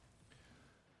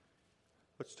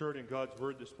Let's turn in God's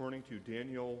Word this morning to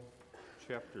Daniel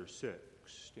chapter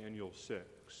 6. Daniel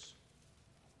 6.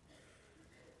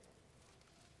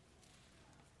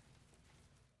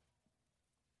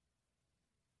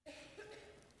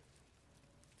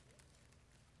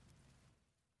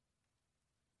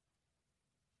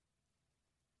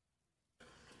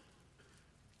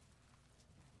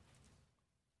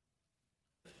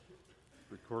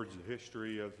 Records the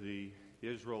history of the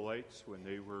Israelites when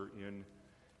they were in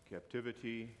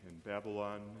captivity in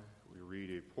Babylon. We read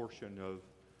a portion of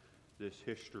this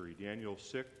history. Daniel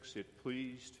 6, it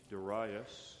pleased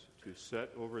Darius to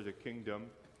set over the kingdom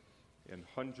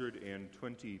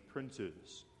 120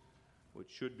 princes,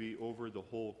 which should be over the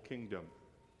whole kingdom.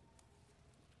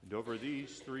 And over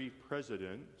these 3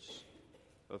 presidents,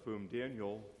 of whom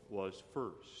Daniel was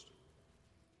first,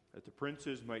 that the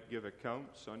princes might give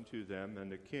accounts unto them,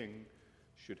 and the king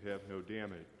should have no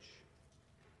damage.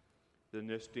 Then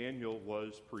this Daniel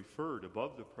was preferred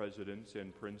above the presidents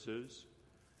and princes,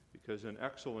 because an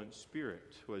excellent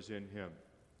spirit was in him.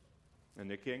 And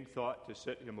the king thought to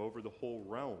set him over the whole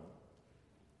realm.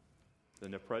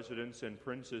 Then the presidents and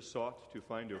princes sought to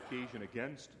find occasion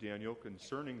against Daniel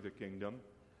concerning the kingdom,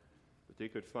 but they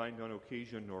could find none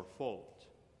occasion nor fault.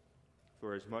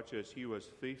 For as much as he was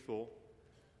faithful,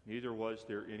 neither was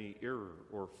there any error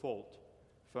or fault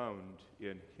found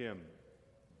in him.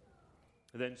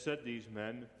 Then said these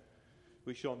men,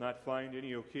 We shall not find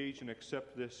any occasion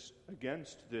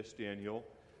against this Daniel,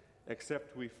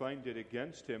 except we find it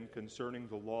against him concerning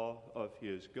the law of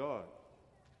his God.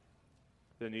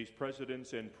 Then these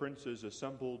presidents and princes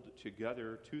assembled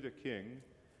together to the king,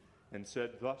 and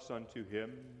said thus unto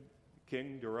him,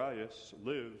 King Darius,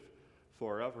 live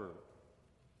forever.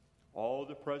 All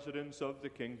the presidents of the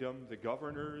kingdom, the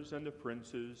governors and the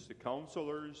princes, the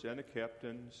counselors and the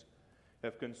captains,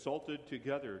 have consulted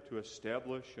together to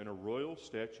establish in a royal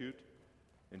statute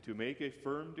and to make a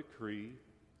firm decree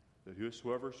that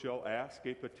whosoever shall ask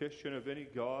a petition of any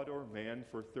god or man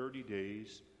for 30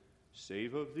 days,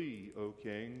 save of thee, O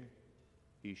king,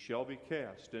 he shall be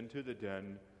cast into the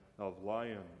den of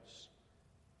lions.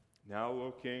 Now,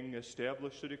 O king,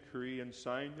 establish the decree and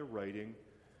sign the writing,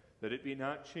 that it be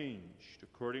not changed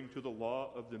according to the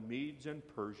law of the Medes and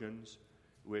Persians,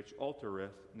 which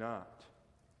altereth not.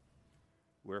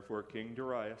 Wherefore King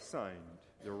Darius signed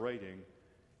the writing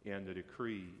and the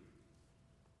decree.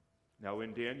 Now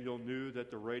when Daniel knew that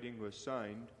the writing was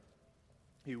signed,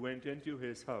 he went into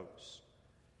his house,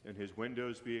 and his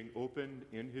windows being opened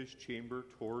in his chamber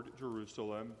toward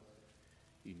Jerusalem,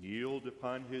 he kneeled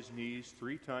upon his knees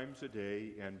 3 times a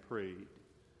day and prayed,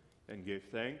 and gave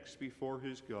thanks before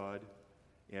his God,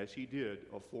 as he did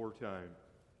aforetime.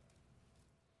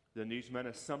 Then these men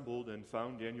assembled and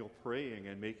found Daniel praying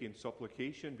and making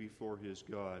supplication before his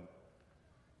God.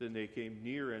 Then they came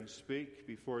near and spake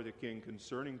before the king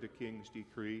concerning the king's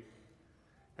decree.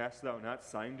 Hast thou not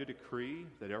signed a decree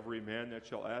that every man that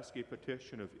shall ask a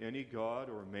petition of any god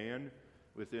or man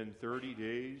within 30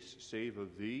 days, save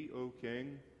of thee, O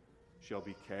king, shall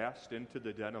be cast into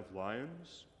the den of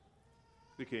lions?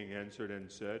 The king answered and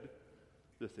said,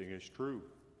 The thing is true,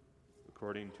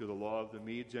 according to the law of the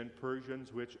Medes and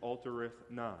Persians, which altereth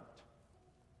not.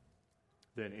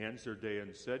 Then answered they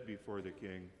and said before the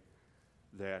king,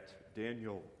 That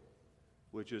Daniel,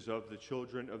 which is of the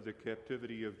children of the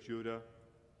captivity of Judah,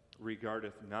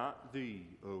 regardeth not thee,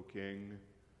 O king,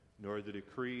 nor the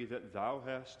decree that thou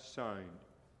hast signed,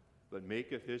 but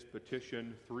maketh his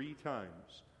petition 3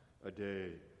 times a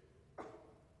day.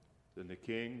 Then the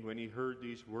king, when he heard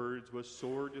these words, was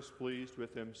sore displeased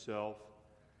with himself,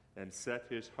 and set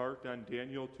his heart on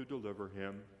Daniel to deliver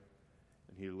him.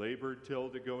 And he labored till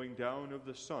the going down of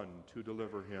the sun to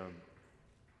deliver him.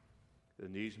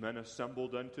 Then these men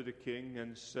assembled unto the king,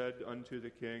 and said unto the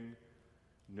king,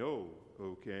 Know,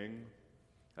 O king,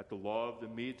 that the law of the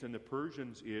Medes and the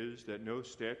Persians is that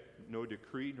no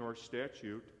decree nor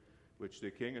statute which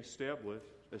the king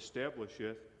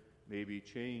establisheth may be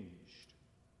changed.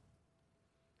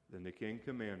 Then the king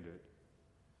commanded,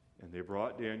 and they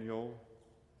brought Daniel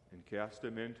and cast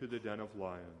him into the den of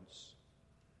lions.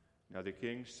 Now the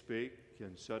king spake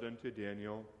and said unto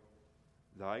Daniel,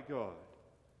 Thy God,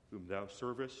 whom thou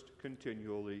servest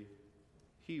continually,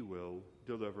 he will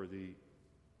deliver thee.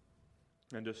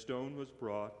 And a stone was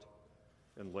brought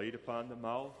and laid upon the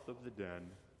mouth of the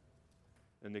den,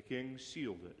 and the king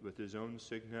sealed it with his own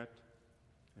signet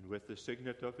and with the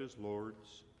signet of his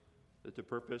lords, that the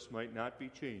purpose might not be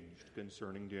changed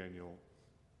concerning Daniel.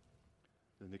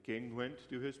 Then the king went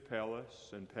to his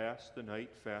palace and passed the night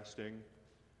fasting.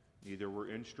 Neither were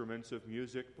instruments of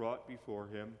music brought before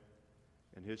him,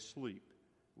 and his sleep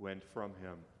went from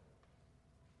him.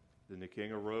 Then the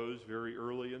king arose very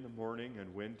early in the morning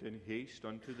and went in haste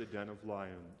unto the den of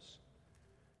lions.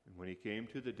 And when he came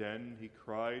to the den, he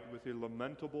cried with a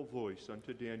lamentable voice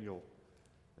unto Daniel.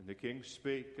 And the king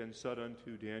spake and said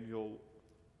unto Daniel,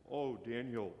 O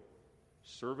Daniel,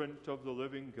 servant of the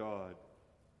living God,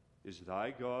 is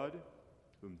thy God,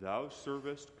 whom thou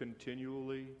servest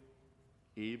continually,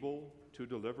 able to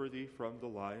deliver thee from the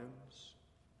lions?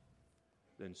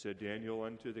 Then said Daniel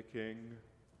unto the king,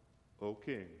 O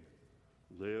king,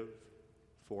 live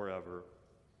forever.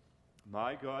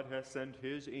 My God hath sent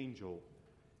his angel,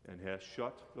 and hath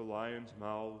shut the lions'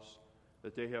 mouths,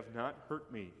 that they have not hurt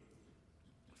me.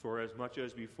 For as much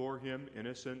as before him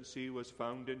innocency was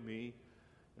found in me,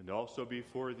 and also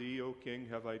before thee, O king,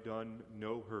 have I done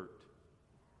no hurt.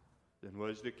 Then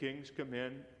was the king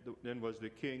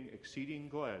exceeding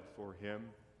glad for him,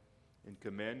 and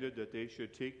commanded that they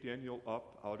should take Daniel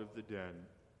up out of the den.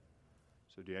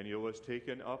 So Daniel was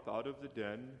taken up out of the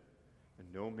den,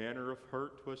 and no manner of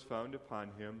hurt was found upon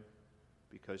him,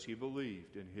 because he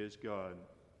believed in his God.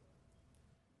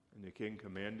 And the king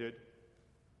commanded,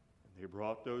 and they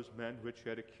brought those men which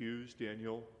had accused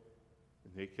Daniel,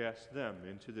 and they cast them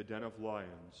into the den of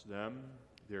lions, them,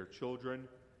 their children,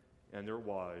 and their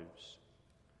wives.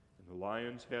 And the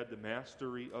lions had the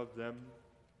mastery of them,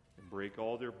 and brake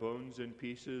all their bones in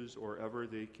pieces, or ever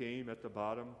they came at the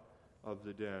bottom of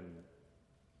the den.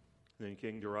 Then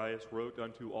King Darius wrote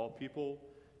unto all people,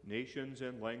 nations,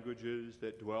 and languages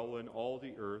that dwell in all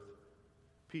the earth,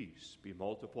 Peace be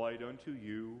multiplied unto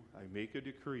you. I make a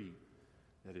decree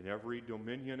that in every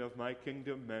dominion of my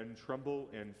kingdom men tremble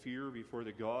and fear before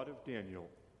the God of Daniel.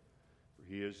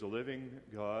 For he is the living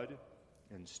God,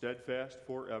 and steadfast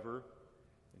forever,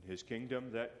 and his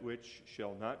kingdom that which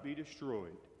shall not be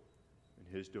destroyed,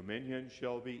 and his dominion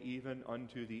shall be even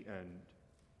unto the end.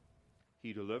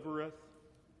 He delivereth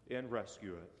and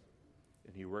rescueth,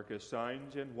 and he worketh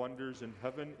signs and wonders in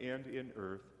heaven and in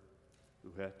earth,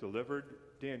 who hath delivered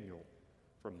Daniel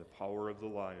from the power of the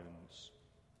lions.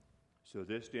 So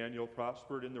this Daniel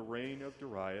prospered in the reign of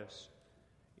Darius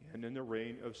and in the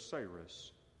reign of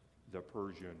Cyrus the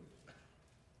Persian.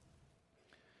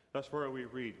 Thus far we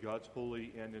read God's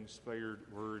holy and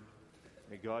inspired word.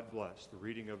 May God bless the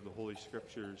reading of the Holy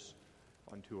Scriptures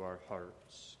unto our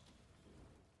hearts.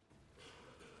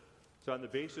 It's on the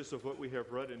basis of what we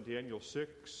have read in Daniel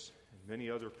 6 and many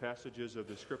other passages of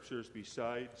the Scriptures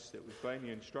besides that we find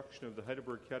the instruction of the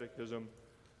Heidelberg Catechism,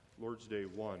 Lord's Day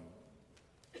 1.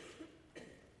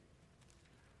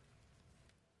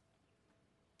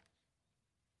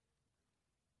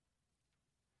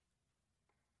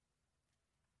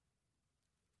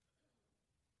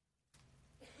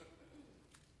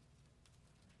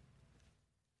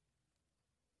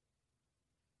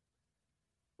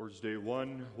 Lord's Day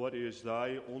 1, what is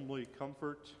thy only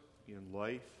comfort in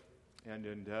life and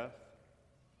in death?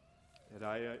 That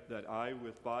I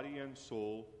with body and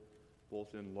soul,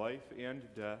 both in life and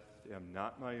death, am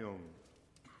not my own,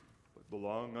 but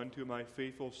belong unto my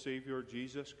faithful Savior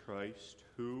Jesus Christ,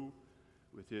 who,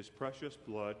 with his precious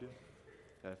blood,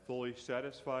 hath fully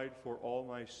satisfied for all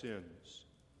my sins,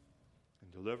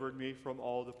 and delivered me from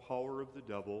all the power of the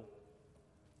devil,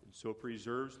 and so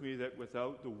preserves me that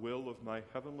without the will of my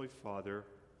heavenly Father,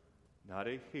 not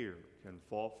a hair can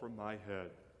fall from my head.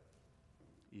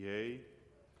 Yea,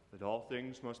 that all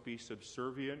things must be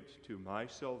subservient to my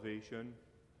salvation,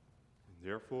 and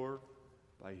therefore,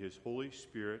 by his Holy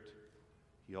Spirit,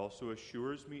 he also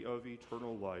assures me of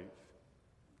eternal life,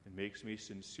 and makes me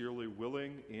sincerely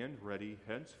willing and ready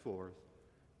henceforth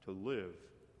to live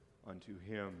unto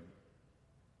him.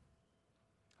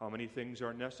 How many things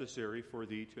are necessary for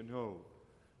thee to know,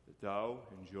 that thou,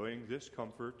 enjoying this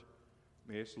comfort,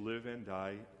 mayest live and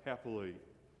die happily?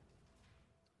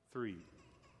 3.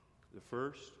 The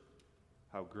first,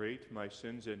 how great my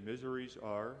sins and miseries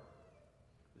are.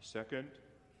 The second,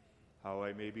 how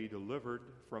I may be delivered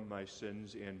from my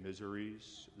sins and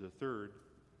miseries. The third,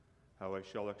 how I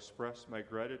shall express my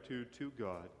gratitude to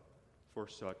God for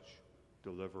such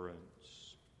deliverance.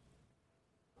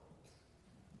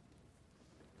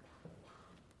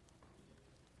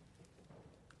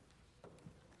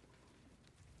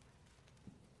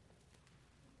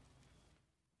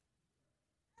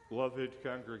 Beloved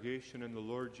congregation in the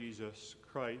Lord Jesus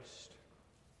Christ,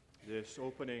 this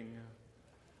opening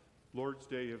Lord's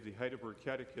Day of the Heidelberg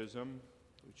Catechism,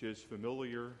 which is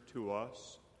familiar to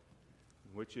us,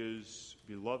 which is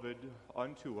beloved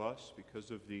unto us because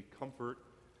of the comfort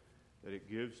that it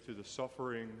gives to the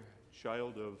suffering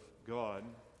child of God,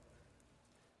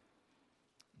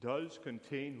 does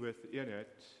contain within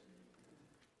it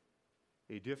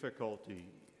a difficulty.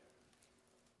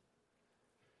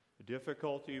 a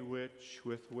difficulty with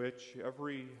which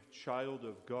every child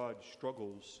of God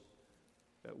struggles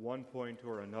at one point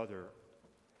or another.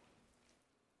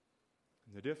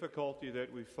 And the difficulty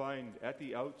that we find at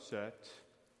the outset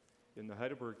in the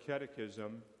Heidelberg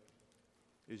Catechism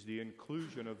is the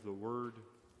inclusion of the word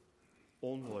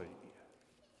only.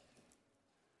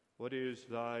 What is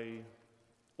thy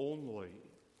only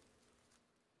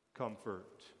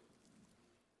comfort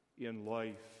in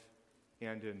life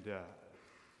and in death?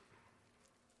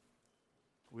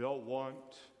 We all want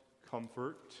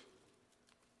comfort.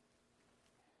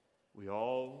 We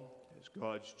all, as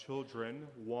God's children,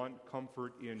 want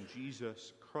comfort in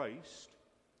Jesus Christ,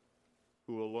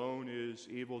 who alone is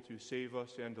able to save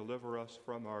us and deliver us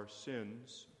from our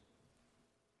sins.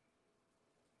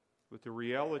 But the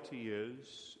reality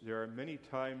is, there are many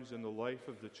times in the life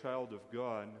of the child of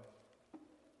God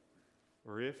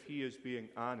where, if he is being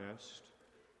honest,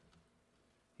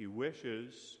 he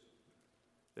wishes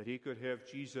that he could have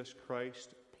Jesus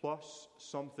Christ plus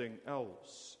something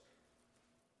else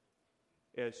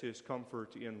as his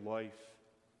comfort in life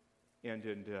and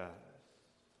in death.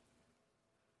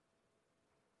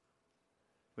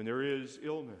 When there is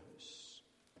illness,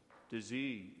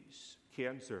 disease,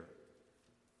 cancer,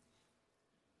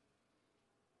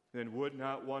 then would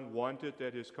not one want it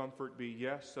that his comfort be,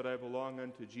 yes, that I belong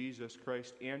unto Jesus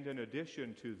Christ, and in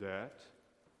addition to that,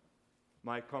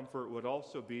 my comfort would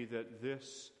also be that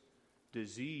this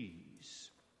disease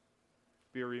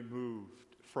be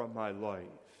removed from my life.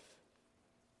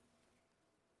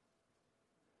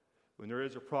 When there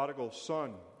is a prodigal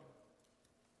son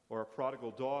or a prodigal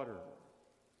daughter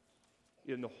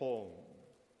in the home,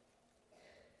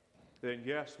 then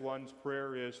yes, one's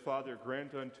prayer is, Father,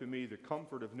 grant unto me the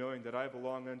comfort of knowing that I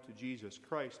belong unto Jesus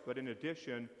Christ. But in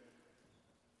addition,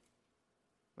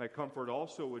 my comfort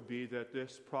also would be that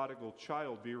this prodigal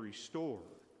child be restored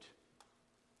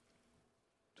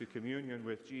to communion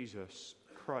with Jesus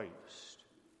Christ.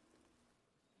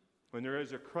 When there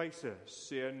is a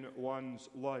crisis in one's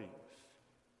life,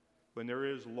 when there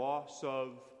is loss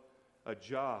of a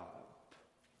job,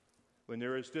 when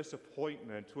there is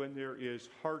disappointment, when there is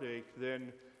heartache,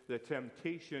 then the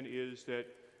temptation is that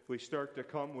we start to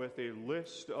come with a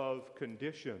list of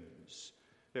conditions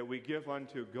that we give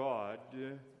unto God,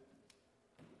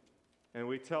 and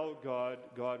we tell God,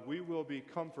 God, we will be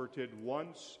comforted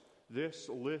once this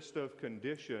list of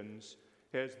conditions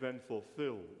has been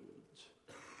fulfilled.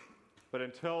 But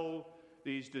until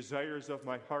these desires of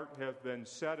my heart have been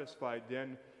satisfied,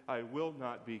 then I will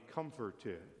not be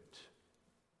comforted.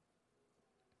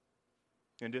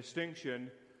 In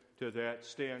distinction to that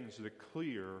stands the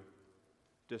clear,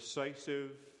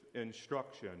 decisive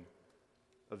instruction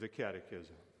of the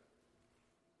Catechism.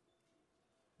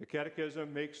 The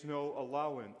Catechism makes no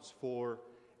allowance for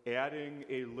adding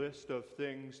a list of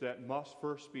things that must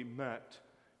first be met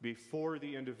before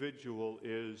the individual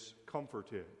is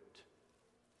comforted.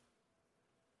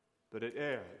 But it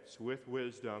adds, with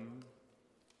wisdom,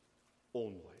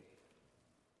 only.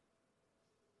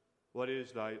 What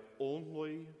is thy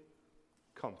only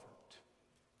comfort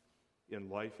in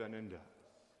life and in death?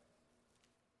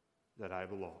 That I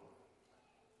belong.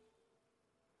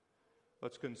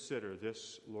 Let's consider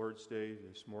this Lord's Day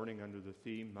this morning under the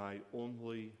theme, My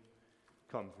Only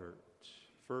Comfort.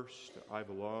 First, I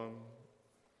belong.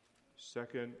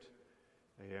 Second,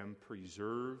 I am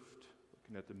preserved.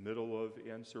 Looking at the middle of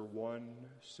answer 1,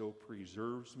 so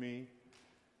preserves me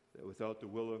that without the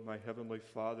will of my heavenly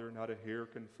Father, not a hair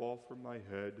can fall from my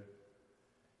head.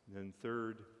 And then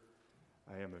third,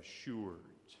 I am assured.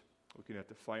 Looking at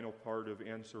the final part of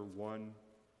answer 1,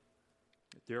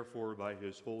 therefore by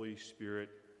his Holy Spirit,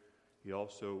 he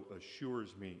also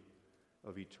assures me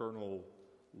of eternal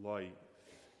life.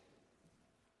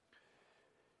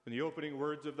 In the opening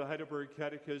words of the Heidelberg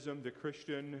Catechism, the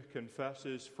Christian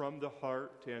confesses from the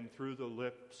heart and through the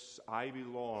lips, I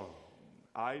belong.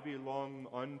 I belong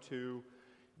unto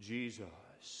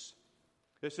Jesus.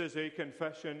 This is a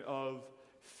confession of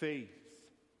faith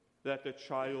that the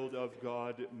child of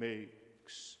God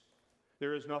makes.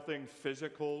 There is nothing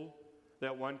physical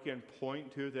that one can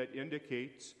point to that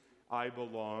indicates I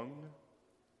belong.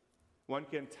 One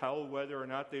can tell whether or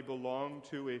not they belong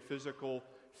to a physical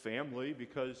family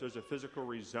because there's a physical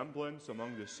resemblance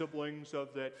among the siblings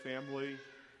of that family.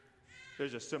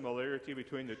 There's a similarity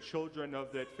between the children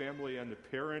of that family and the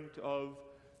parent of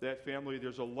that family.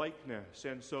 There's a likeness,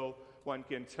 and so one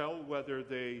can tell whether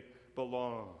they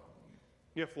belong.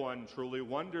 If one truly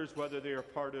wonders whether they are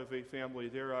part of a family,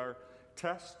 there are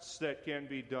tests that can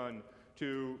be done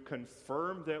to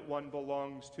confirm that one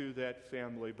belongs to that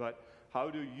family. But how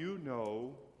do you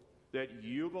know that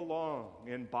you belong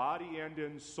in body and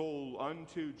in soul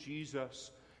unto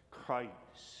Jesus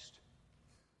Christ.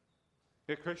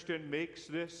 A Christian makes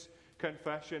this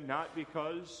confession not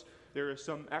because there is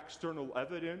some external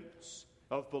evidence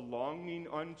of belonging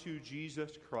unto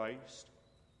Jesus Christ,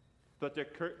 but the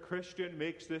Christian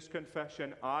makes this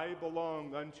confession, I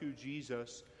belong unto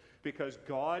Jesus, because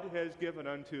God has given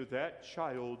unto that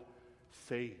child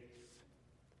faith.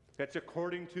 That's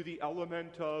according to the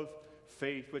element of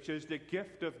faith, which is the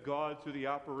gift of God through the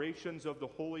operations of the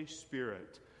Holy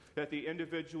Spirit, that the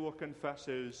individual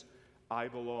confesses, I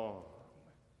belong.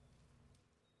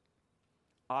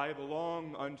 I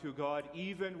belong unto God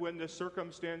even when the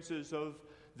circumstances of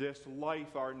this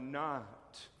life are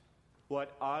not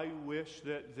what I wish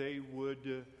that they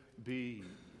would be.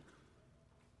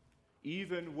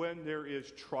 Even when there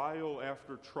is trial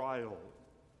after trial,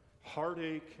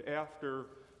 heartache after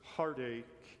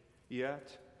heartache,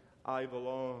 yet I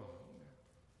belong.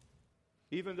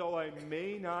 Even though I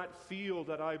may not feel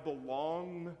that I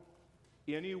belong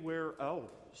anywhere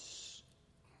else,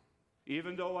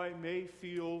 even though I may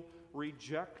feel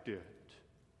rejected,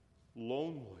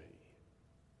 lonely,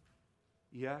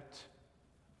 yet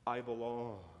I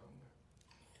belong.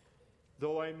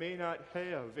 Though I may not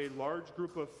have a large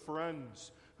group of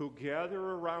friends who gather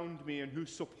around me and who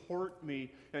support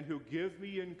me and who give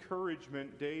me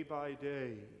encouragement day by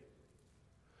day,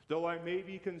 though I may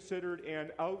be considered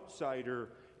an outsider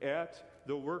at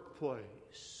the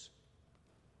workplace,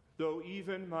 though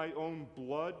even my own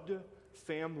blood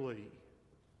family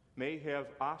may have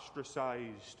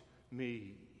ostracized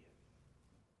me,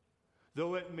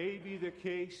 though it may be the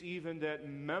case even that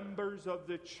members of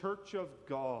the Church of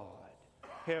God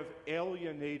have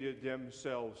alienated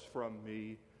themselves from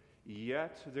me,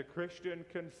 yet the Christian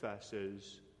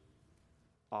confesses,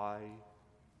 I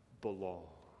belong.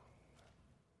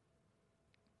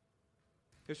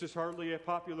 This is hardly a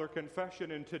popular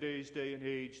confession in today's day and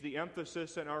age. The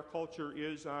emphasis in our culture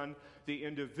is on the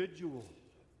individual.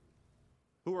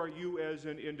 Who are you as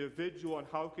an individual, and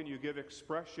how can you give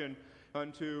expression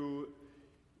unto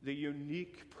the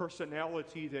unique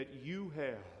personality that you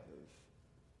have?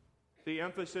 The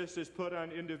emphasis is put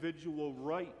on individual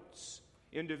rights,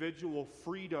 individual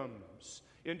freedoms,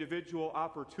 individual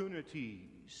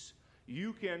opportunities.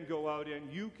 You can go out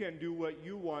and you can do what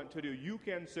you want to do. You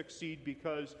can succeed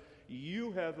because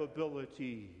you have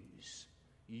abilities.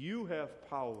 You have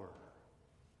power.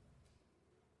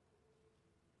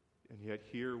 And yet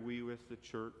here we with the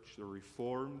church, the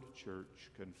Reformed Church,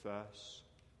 confess,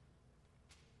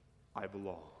 I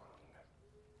belong.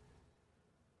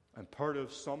 I'm part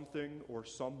of something or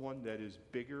someone that is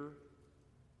bigger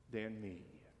than me.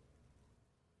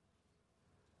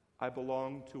 I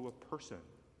belong to a person.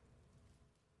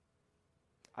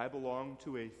 I belong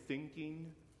to a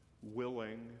thinking,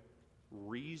 willing,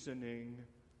 reasoning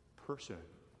person.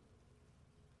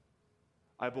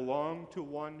 I belong to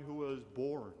one who was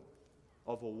born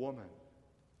of a woman.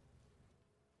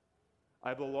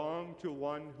 I belong to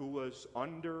one who was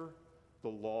under the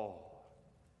law.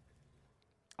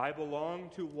 I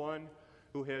belong to one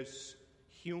who has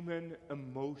human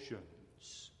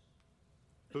emotions,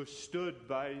 who stood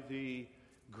by the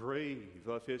grave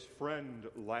of his friend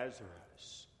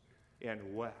Lazarus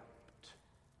and wept.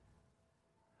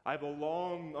 I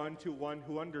belong unto one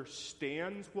who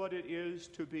understands what it is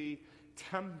to be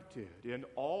tempted in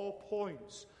all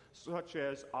points, such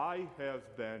as I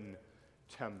have been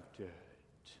tempted.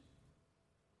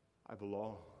 I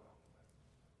belong.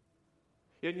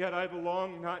 And yet I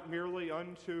belong not merely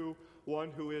unto one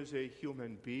who is a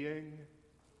human being,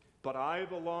 but I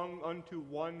belong unto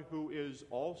one who is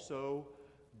also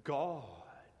God.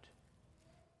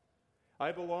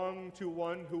 I belong to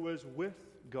one who is with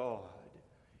God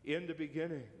in the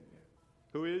beginning,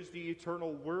 who is the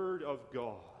eternal Word of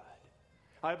God.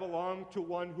 I belong to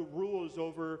one who rules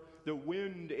over the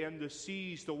wind and the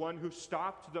seas, the one who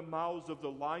stopped the mouths of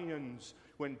the lions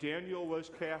when Daniel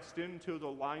was cast into the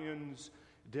lion's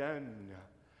den.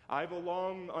 I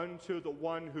belong unto the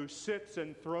one who sits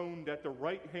enthroned at the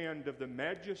right hand of the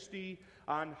Majesty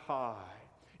on high,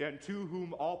 and to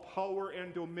whom all power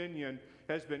and dominion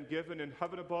has been given in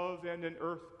heaven above and in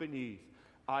earth beneath.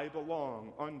 I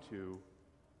belong unto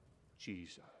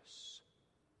Jesus.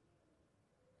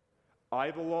 I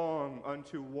belong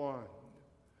unto one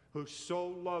who so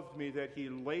loved me that he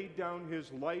laid down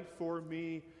his life for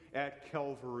me at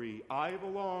Calvary. I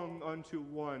belong unto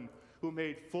one who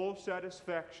made full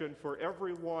satisfaction for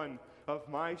every one of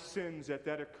my sins at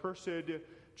that accursed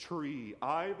tree.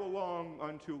 I belong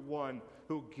unto one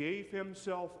who gave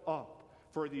himself up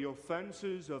for the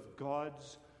offenses of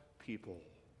God's people.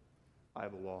 I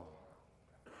belong.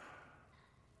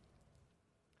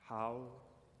 How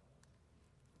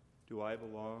do I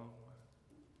belong?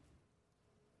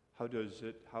 How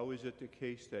is it the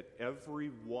case that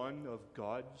every one of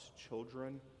God's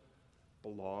children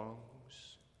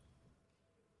belongs?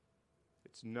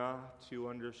 It's not, you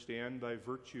understand, by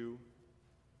virtue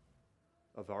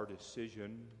of our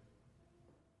decision.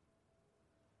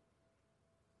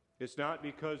 It's not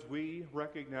because we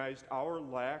recognized our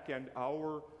lack and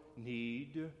our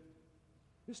need.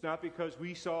 It's not because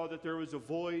we saw that there was a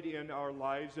void in our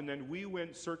lives and then we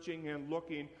went searching and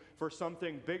looking for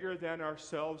something bigger than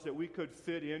ourselves that we could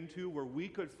fit into, where we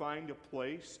could find a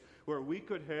place, where we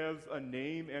could have a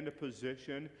name and a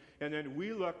position. And then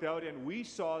we looked out and we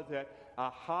saw that,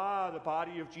 the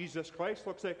body of Jesus Christ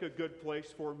looks like a good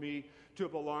place for me to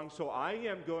belong. So I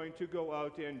am going to go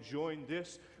out and join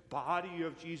this body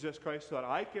of Jesus Christ so that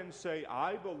I can say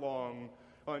I belong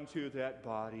unto that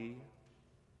body.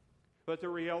 But the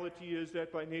reality is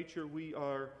that by nature we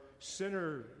are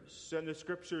sinners, and the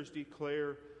Scriptures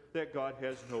declare that God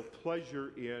has no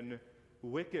pleasure in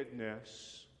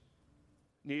wickedness,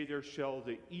 neither shall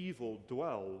the evil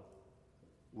dwell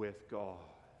with God.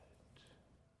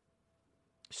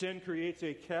 Sin creates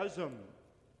a chasm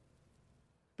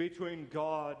between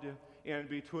God and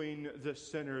between the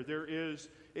sinner. There is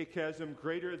a chasm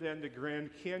greater than the Grand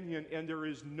Canyon, and there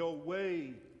is no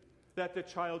way that the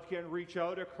child can reach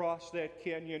out across that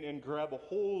canyon and grab a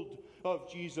hold of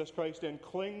Jesus Christ and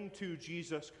cling to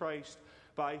Jesus Christ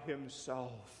by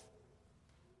himself.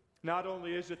 Not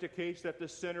only is it the case that the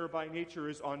sinner by nature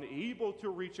is unable to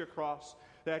reach across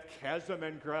that chasm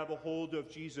and grab a hold of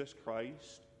Jesus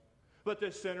Christ, but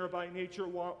the sinner by nature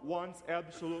wants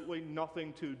absolutely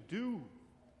nothing to do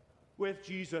with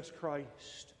Jesus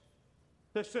Christ.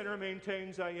 The sinner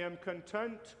maintains, I am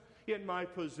content in my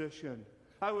position.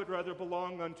 I would rather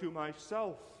belong unto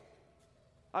myself.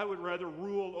 I would rather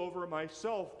rule over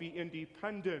myself, be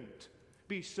independent,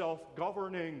 be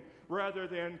self-governing, rather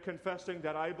than confessing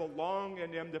that I belong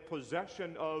and am the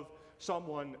possession of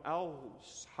someone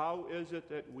else. How is it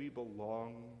that we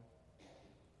belong?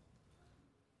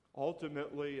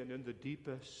 Ultimately, and in the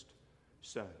deepest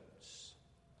sense,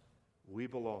 we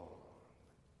belong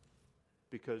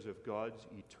because of God's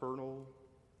eternal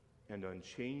and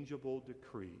unchangeable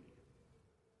decree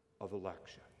of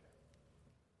election.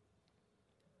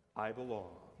 I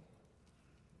belong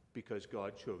because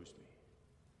God chose me.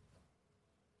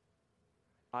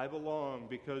 I belong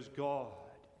because God,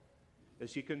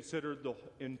 as he considered the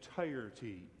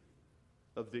entirety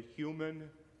of the human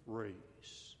race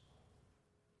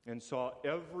and saw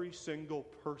every single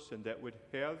person that would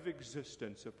have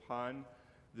existence upon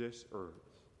this earth,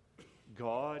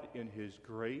 God, in his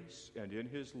grace and in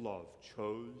his love,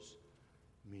 chose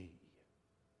me.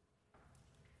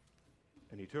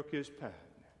 And he took his pen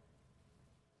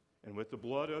and with the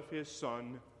blood of his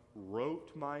Son wrote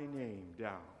my name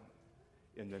down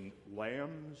in the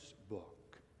Lamb's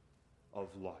book of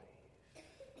life.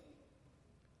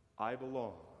 I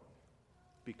belong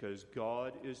because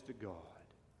God is the God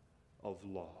of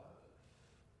love.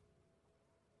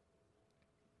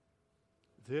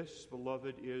 This,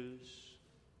 beloved, is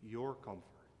your comfort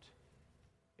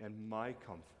and my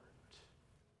comfort.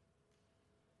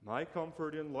 My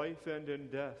comfort in life and in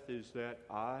death is that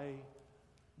I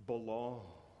belong.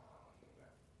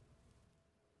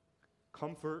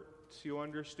 Comfort, you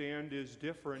understand, is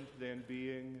different than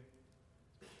being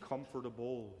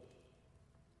comfortable.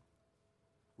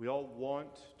 We all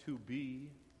want to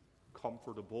be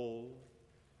comfortable.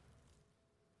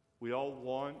 We all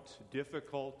want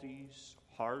difficulties,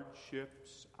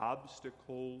 hardships,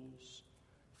 obstacles,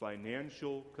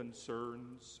 financial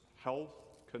concerns, health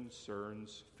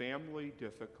concerns, family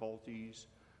difficulties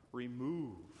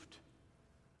removed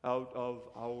out of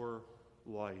our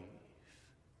life.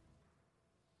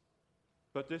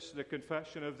 But the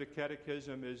confession of the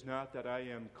Catechism is not that I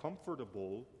am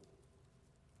comfortable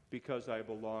because I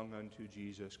belong unto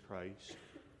Jesus Christ,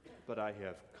 but I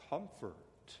have comfort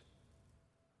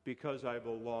because I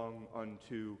belong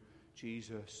unto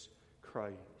Jesus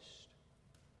Christ.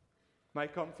 My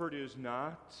comfort is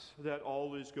not that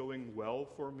all is going well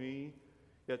for me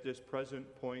at this present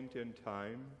point in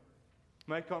time.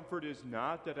 My comfort is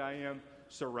not that I am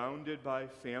surrounded by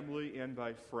family and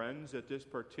by friends at this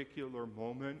particular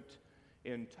moment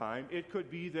in time. It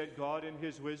could be that God in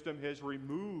his wisdom has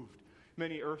removed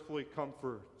many earthly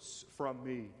comforts from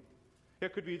me.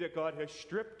 It could be that God has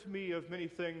stripped me of many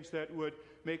things that would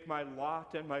make my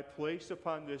lot and my place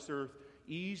upon this earth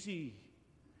easy.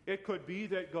 It could be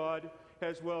that God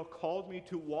has called me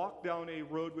to walk down a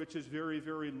road which is very,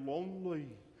 very lonely.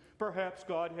 Perhaps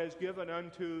God has given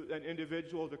unto an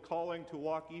individual the calling to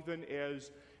walk even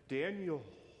as Daniel,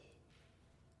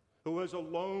 who was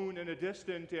alone in a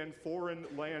distant and foreign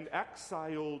land,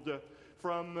 exiled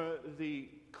from the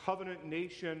covenant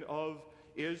nation of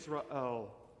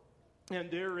Israel.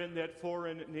 And there in that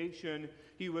foreign nation,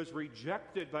 he was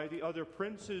rejected by the other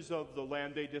princes of the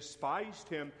land. They despised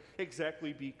him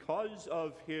exactly because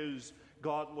of his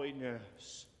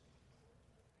godliness.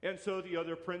 And so the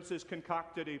other princes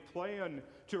concocted a plan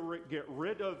to get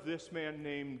rid of this man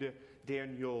named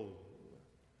Daniel.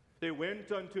 They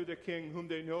went unto the king, whom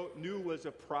they knew was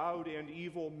a proud and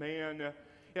evil man,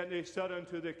 and they said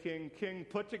unto the king, King,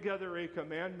 put together a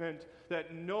commandment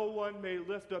that no one may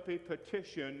lift up a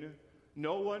petition,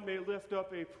 no one may lift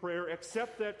up a prayer,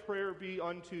 except that prayer be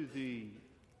unto thee.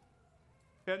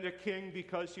 And the king,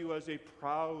 because he was a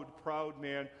proud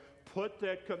man, put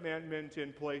that commandment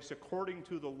in place according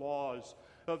to the laws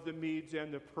of the Medes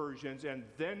and the Persians. And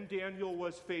then Daniel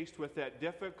was faced with that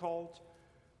difficult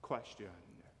question.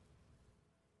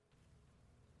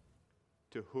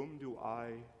 To whom do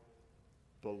I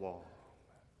belong?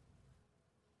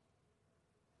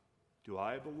 Do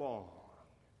I belong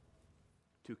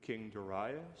to King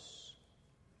Darius,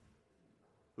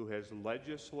 who has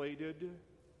legislated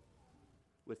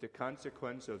with the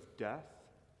consequence of death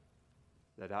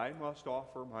that I must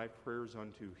offer my prayers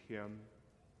unto him?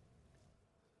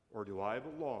 Or do I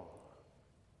belong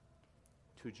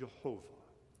to Jehovah,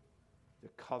 the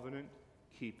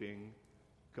covenant-keeping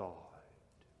God?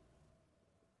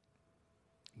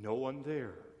 No one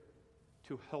there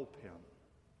to help him.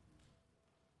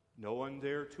 No one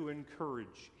there to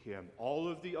encourage him. All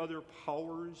of the other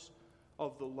powers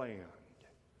of the land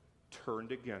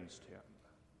turned against him.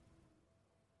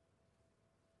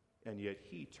 And yet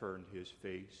he turned his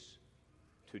face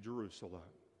to Jerusalem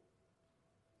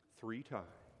 3 times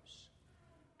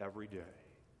every day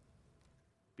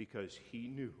because he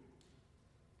knew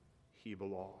he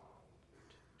belonged.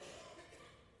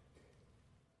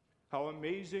 How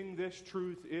amazing this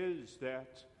truth is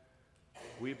that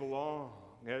we belong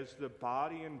as the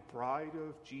body and bride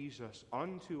of Jesus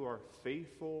unto our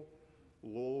faithful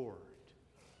Lord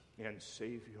and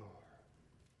Savior.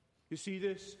 You see,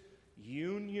 this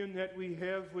union that we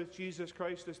have with Jesus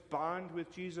Christ, this bond with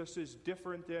Jesus, is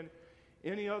different than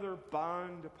any other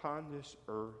bond upon this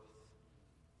earth.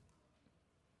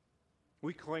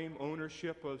 We claim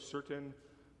ownership of certain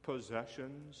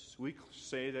possessions. We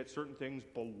say that certain things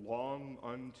belong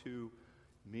unto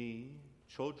me.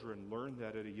 Children learn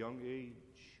that at a young age.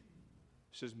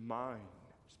 This is mine.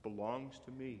 This belongs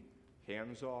to me.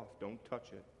 Hands off. Don't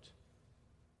touch it.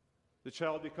 The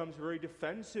child becomes very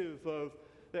defensive of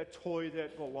that toy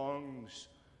that belongs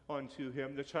unto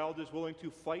him. The child is willing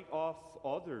to fight off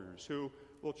others who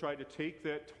will try to take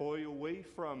that toy away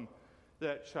from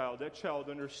that child. That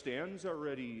child understands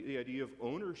already the idea of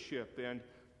ownership and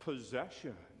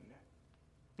possession.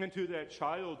 And to that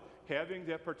child, having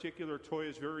that particular toy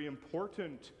is very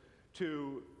important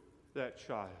to that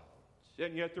child.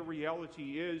 And yet the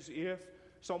reality is, if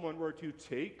someone were to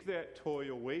take that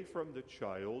toy away from the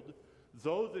child,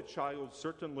 though the child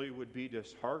certainly would be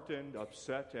disheartened,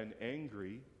 upset, and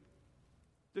angry,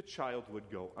 the child would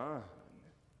go on.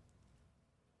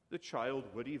 The child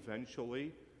would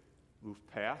eventually move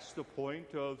past the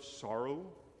point of sorrow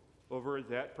over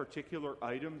that particular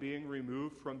item being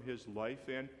removed from his life,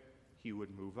 and he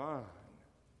would move on.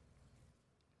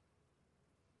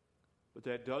 But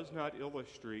that does not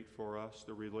illustrate for us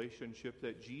the relationship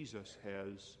that Jesus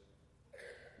has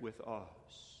with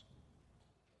us.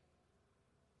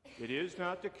 It is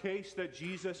not the case that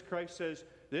Jesus Christ says,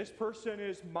 this person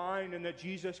is mine, and that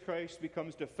Jesus Christ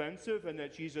becomes defensive and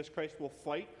that Jesus Christ will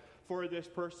fight for this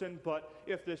person. But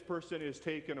if this person is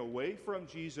taken away from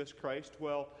Jesus Christ,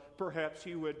 well, perhaps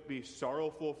he would be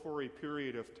sorrowful for a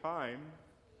period of time,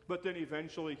 but then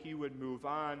eventually he would move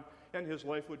on and his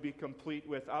life would be complete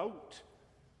without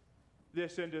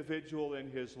this individual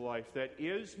in his life. That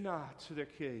is not the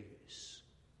case.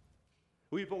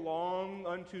 We belong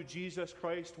unto Jesus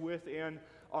Christ with an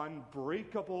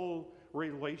unbreakable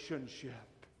relationship.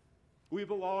 We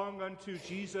belong unto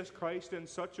Jesus Christ in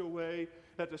such a way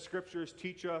that the Scriptures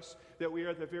teach us that we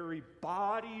are the very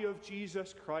body of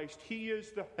Jesus Christ. He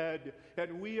is the head,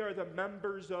 and we are the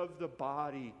members of the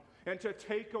body. And to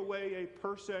take away a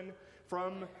person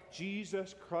from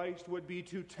Jesus Christ would be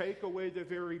to take away the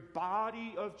very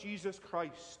body of Jesus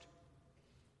Christ.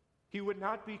 He would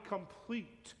not be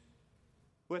complete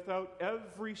without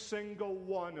every single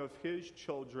one of his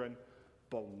children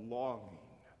belonging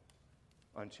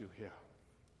unto him.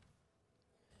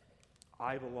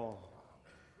 I belong,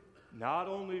 not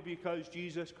only because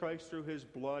Jesus Christ through his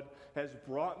blood has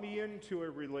brought me into a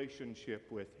relationship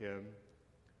with him,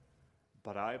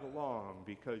 but I belong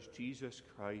because Jesus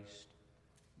Christ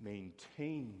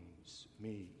maintains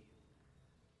me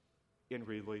in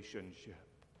relationship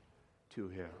to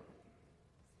him.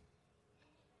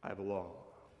 I belong.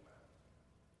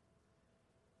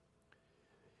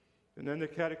 And then the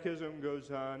catechism goes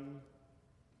on, and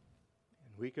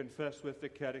we confess with the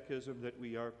catechism that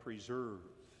we are preserved.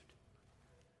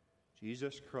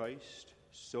 Jesus Christ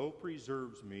so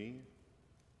preserves me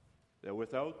that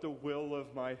without the will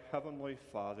of my heavenly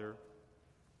Father,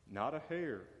 not a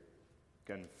hair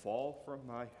can fall from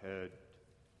my head.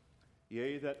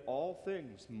 Yea, that all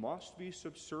things must be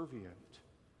subservient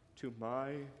to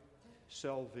my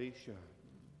salvation.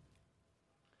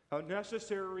 How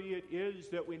necessary it is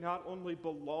that we not only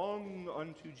belong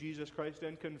unto Jesus Christ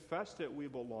and confess that we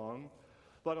belong,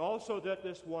 but also that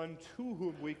this one to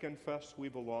whom we confess we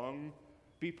belong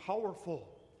be powerful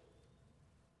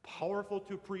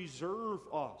to preserve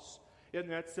us in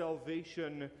that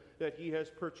salvation that he has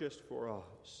purchased for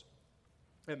us.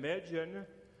 Imagine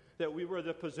that we were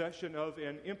the possession of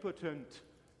an impotent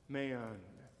man.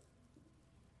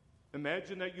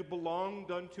 Imagine that you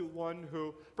belonged unto one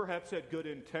who perhaps had good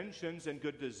intentions and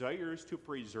good desires to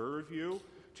preserve you,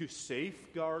 to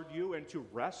safeguard you, and to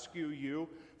rescue you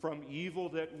from evil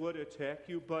that would attack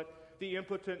you, but the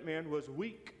impotent man was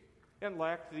weak and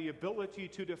lacked the ability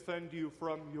to defend you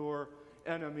from your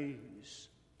enemies.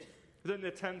 Then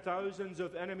the 10,000s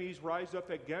of enemies rise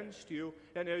up against you,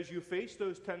 and as you face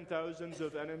those 10,000s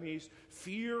of enemies,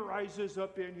 fear rises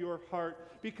up in your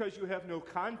heart because you have no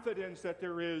confidence that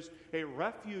there is a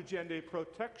refuge and a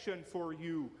protection for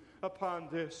you upon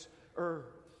this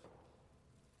earth.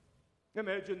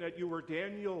 Imagine that you were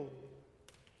Daniel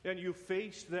and you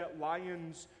faced that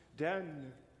lion's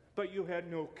den, but you had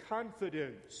no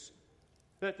confidence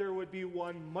that there would be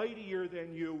one mightier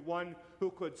than you, one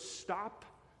who could stop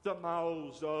the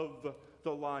mouths of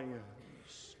the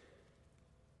lions.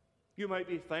 You might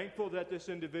be thankful that this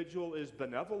individual is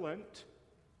benevolent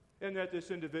and that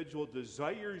this individual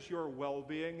desires your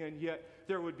well-being, and yet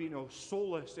there would be no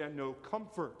solace and no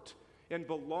comfort in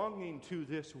belonging to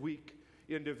this weak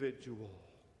individual.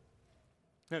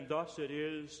 And thus it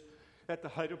is that the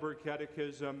Heidelberg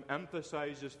Catechism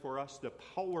emphasizes for us the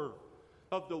power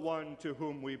of the one to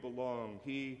whom we belong.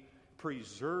 He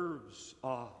preserves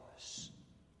us.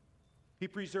 He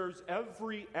preserves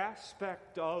every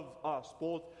aspect of us,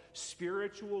 both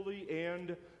spiritually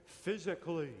and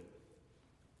physically.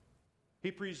 He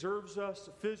preserves us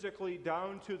physically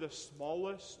down to the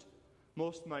smallest,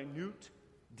 most minute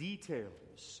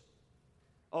details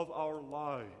of our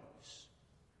lives.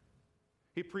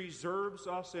 He preserves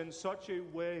us in such a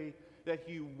way that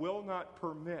he will not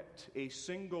permit a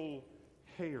single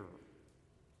hair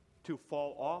to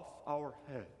fall off our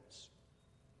heads,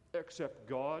 except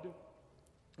God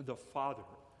the Father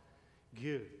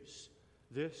gives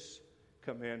this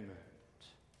commandment.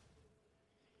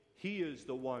 He is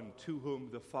the one to whom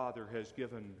the Father has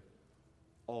given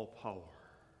all power.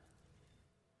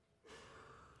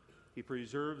 He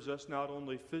preserves us not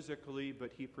only physically,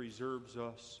 but he preserves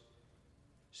us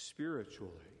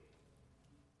spiritually.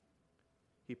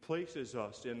 He places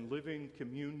us in living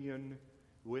communion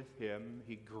with him.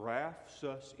 He grafts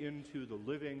us into the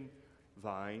living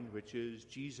vine, which is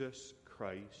Jesus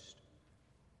Christ,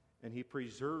 and he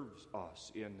preserves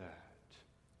us in that.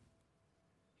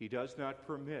 He does not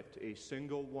permit a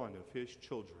single one of his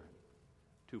children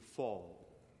to fall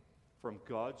from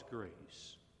God's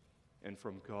grace and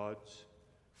from God's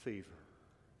favor.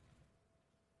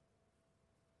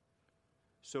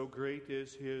 So great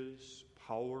is his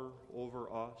power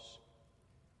over us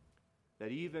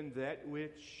that even that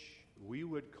which we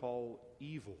would call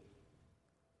evil,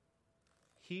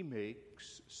 he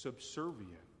makes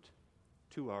subservient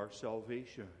to our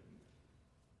salvation.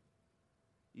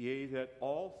 Yea, that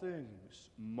all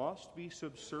things must be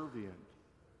subservient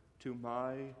to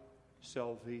my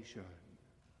salvation.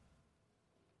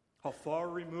 How far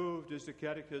removed is the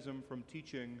Catechism from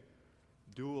teaching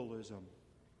dualism?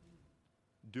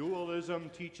 Dualism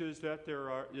teaches that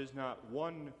there is not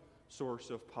one source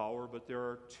of power, but there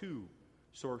are two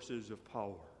sources of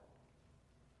power.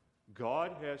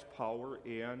 God has power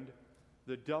and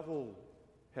the devil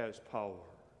has power.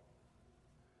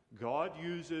 God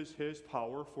uses his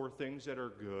power for things that are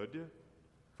good,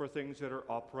 for things that are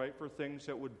upright, for things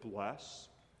that would bless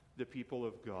the people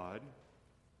of God.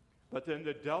 But then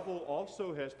the devil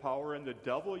also has power, and the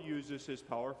devil uses his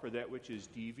power for that which is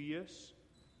devious,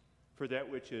 for that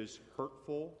which is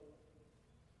hurtful,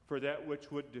 for that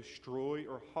which would destroy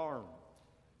or harm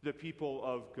the people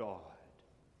of God.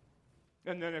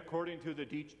 And then according to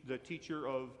the teacher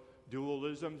of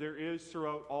dualism there is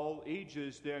throughout all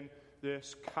ages, then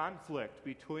this conflict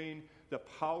between the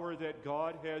power that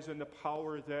God has and the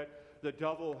power that the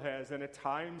devil has. And at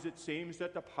times it seems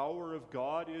that the power of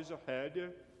God is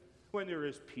ahead when there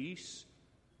is peace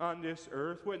on this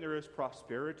earth, when there is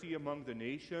prosperity among the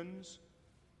nations,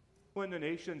 when the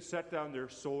nations set down their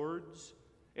swords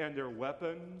and their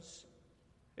weapons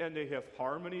and they have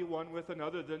harmony one with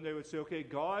another, then they would say, okay,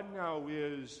 God now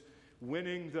is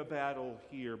winning the battle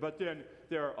here. But then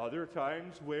there are other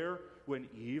times when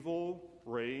evil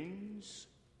reigns,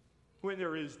 when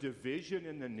there is division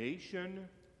in the nation,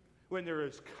 when there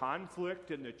is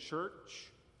conflict in the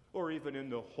church or even in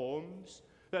the homes,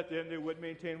 that then they would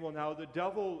maintain, well, now the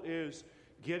devil is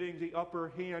getting the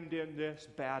upper hand in this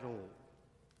battle.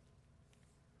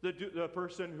 The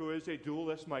person who is a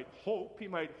dualist might hope, he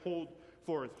might hold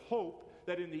forth hope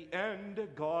that in the end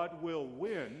God will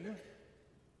win.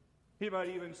 He might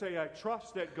even say, I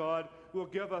trust that God will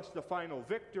give us the final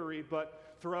victory,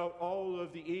 but throughout all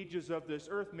of the ages of this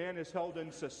earth, man is held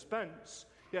in suspense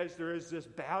as there is this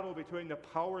battle between the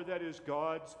power that is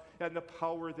God's and the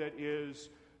power that is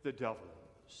the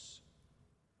devil's.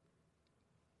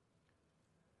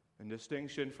 In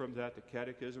distinction from that, the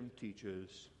Catechism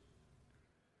teaches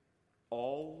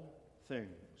all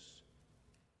things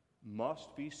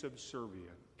must be subservient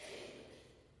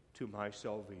to my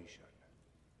salvation.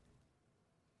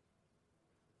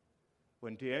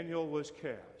 When Daniel was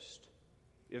cast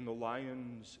in the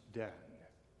lion's den,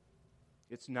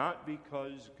 it's not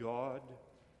because God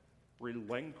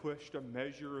relinquished a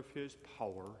measure of his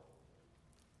power,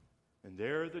 and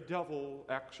there the devil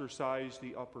exercised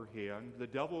the upper hand. The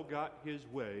devil got his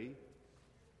way.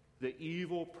 The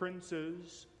evil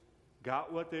princes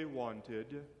got what they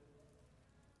wanted.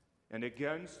 And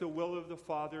against the will of the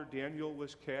Father, Daniel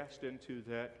was cast into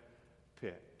that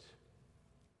pit.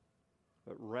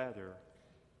 But rather,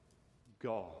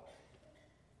 God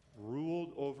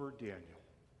ruled over Daniel,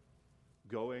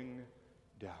 going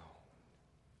down.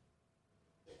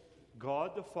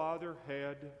 God the Father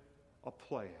had a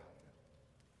plan,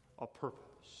 a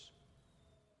purpose.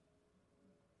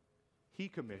 He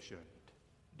commissioned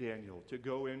Daniel to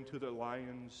go into the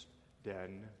lion's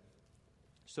den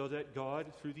so that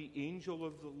God, through the angel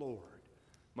of the Lord,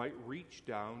 might reach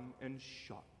down and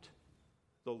shut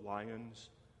the lions'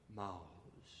 mouths.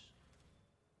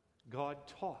 God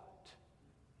taught,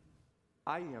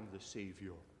 I am the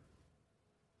Savior.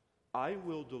 I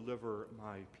will deliver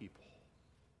my people,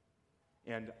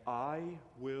 and I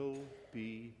will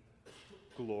be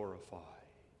glorified.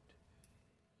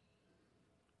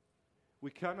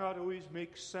 We cannot always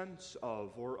make sense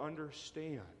of or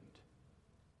understand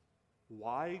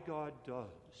why God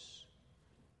does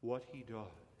what he does.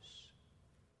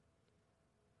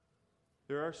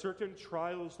 There are certain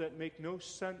trials that make no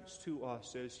sense to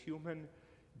us as human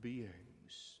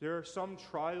beings. There are some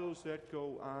trials that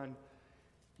go on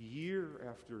year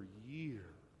after year.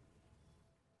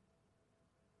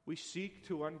 We seek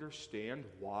to understand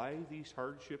why these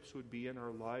hardships would be in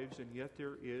our lives, and yet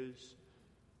there is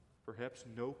perhaps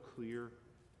no clear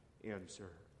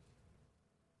answer.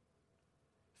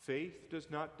 Faith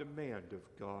does not demand of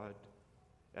God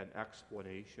an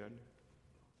explanation,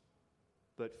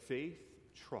 but faith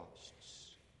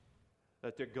trusts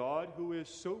that the God who is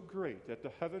so great that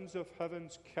the heavens of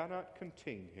heavens cannot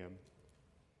contain him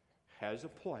has a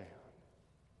plan,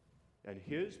 and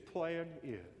his plan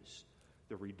is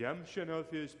the redemption of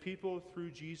his people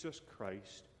through Jesus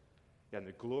Christ and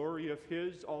the glory of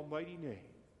his almighty name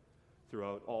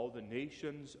throughout all the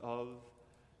nations of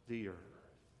the earth.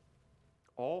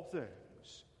 All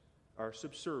things are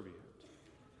subservient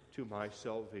to my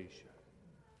salvation.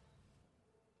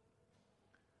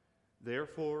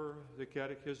 Therefore, the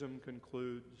Catechism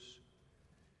concludes,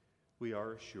 we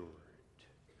are assured.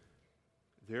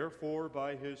 Therefore,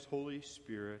 by his Holy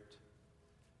Spirit,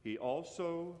 he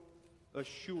also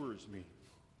assures me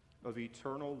of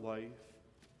eternal life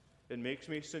and makes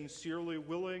me sincerely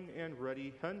willing and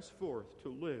ready henceforth to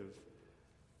live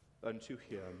unto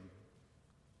him.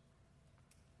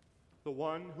 The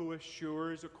one who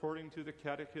assures, according to the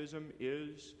Catechism,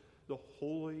 is the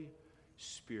Holy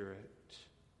Spirit.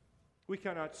 We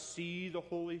cannot see the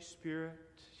Holy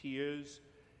Spirit. He is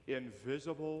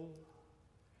invisible,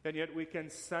 and yet we can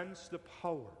sense the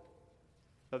power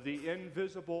of the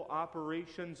invisible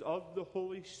operations of the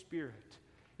Holy Spirit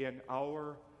in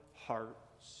our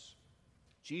hearts.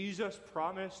 Jesus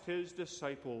promised his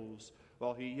disciples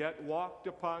while he yet walked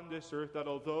upon this earth that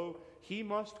although he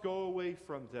must go away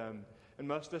from them and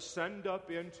must ascend up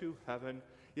into heaven,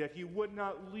 yet he would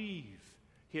not leave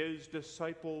his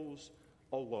disciples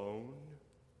alone.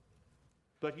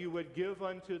 but you would give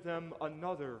unto them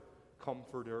another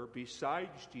Comforter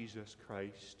besides Jesus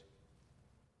Christ.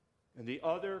 And the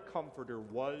other Comforter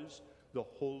was the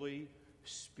Holy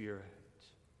Spirit.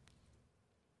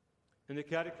 In the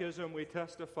Catechism, we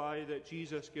testify that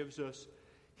Jesus gives us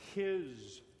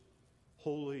His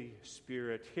Holy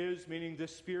Spirit. His meaning the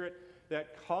Spirit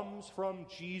that comes from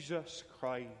Jesus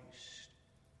Christ.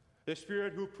 The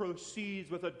Spirit who proceeds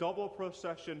with a double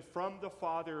procession from the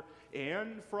Father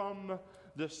and from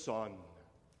the Son.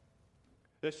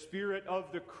 The Spirit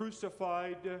of the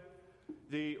crucified,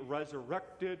 the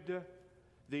resurrected,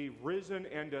 the risen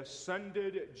and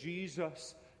ascended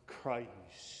Jesus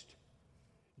Christ.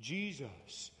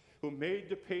 Jesus, who made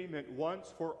the payment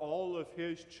once for all of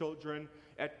His children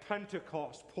at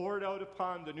Pentecost, poured out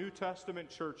upon the New Testament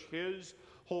church His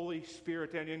Holy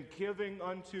Spirit, and in giving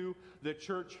unto the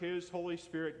church His Holy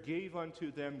Spirit, gave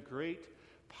unto them great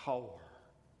power.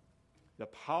 The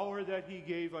power that He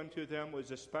gave unto them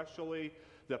was especially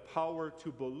the power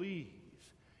to believe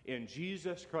in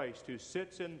Jesus Christ, who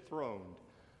sits enthroned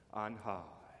on high.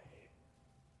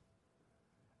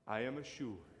 I am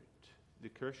assured, the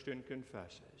Christian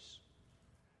confesses,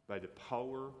 by the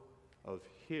power of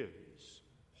His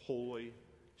Holy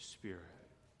Spirit.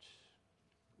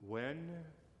 When?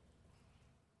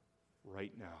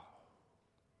 Right now.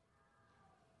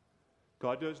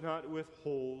 God does not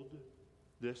withhold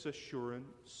this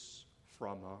assurance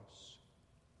from us.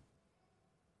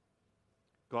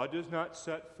 God does not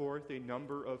set forth a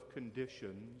number of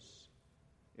conditions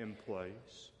in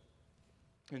place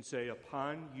and say,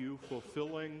 upon you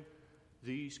fulfilling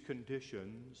these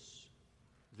conditions,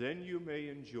 then you may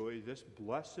enjoy this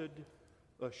blessed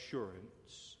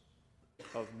assurance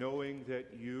of knowing that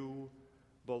you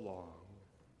belong.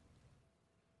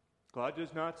 God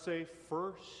does not say,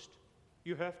 first,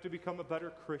 you have to become a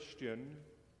better Christian.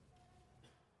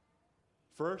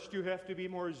 First, you have to be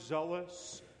more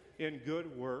zealous in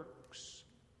good works.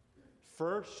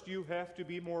 First, you have to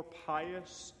be more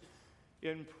pious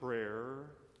in prayer.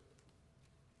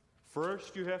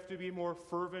 First, you have to be more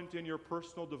fervent in your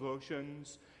personal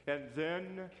devotions. And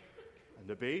then, on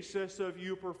the basis of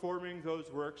you performing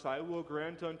those works, I will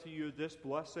grant unto you this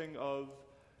blessing of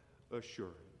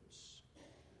assurance.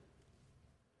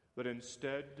 But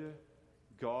instead,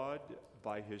 God,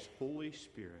 by His Holy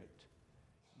Spirit,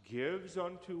 gives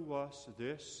unto us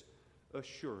this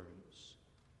assurance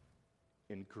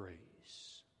in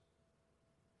grace.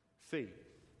 Faith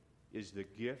is the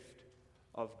gift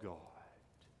of God.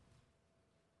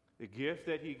 The gift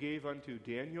that He gave unto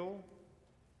Daniel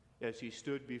as he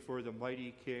stood before the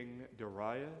mighty king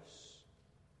Darius.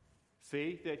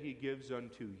 Faith that He gives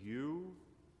unto you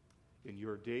in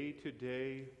your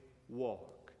day-to-day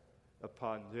walk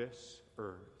upon this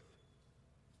earth.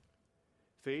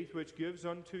 Faith which gives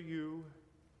unto you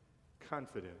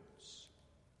confidence,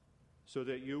 so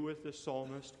that you with the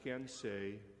psalmist can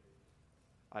say,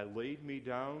 I laid me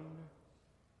down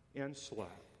and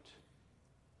slept.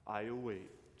 I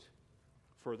awaked,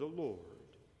 for the Lord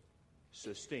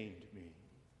sustained me.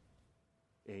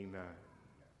 Amen.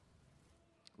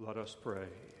 Let us pray.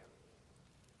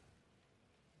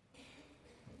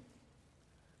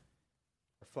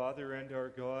 Our Father and our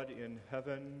God in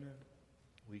heaven,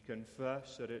 we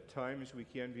confess that at times we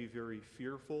can be very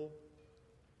fearful,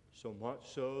 so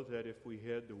much so that if we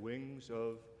had the wings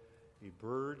of a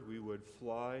bird, we would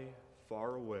fly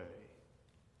far away.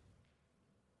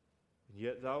 And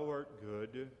yet Thou art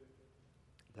good,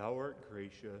 Thou art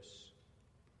gracious,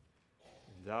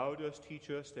 and Thou dost teach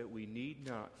us that we need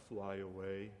not fly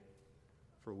away,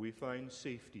 for we find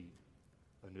safety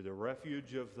under the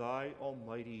refuge of Thy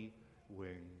almighty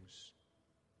wings.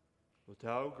 Wilt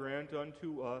Thou grant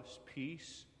unto us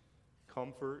peace,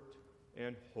 comfort,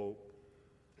 and hope.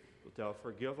 Wilt Thou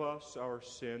forgive us our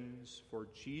sins for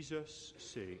Jesus'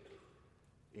 sake.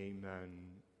 Amen.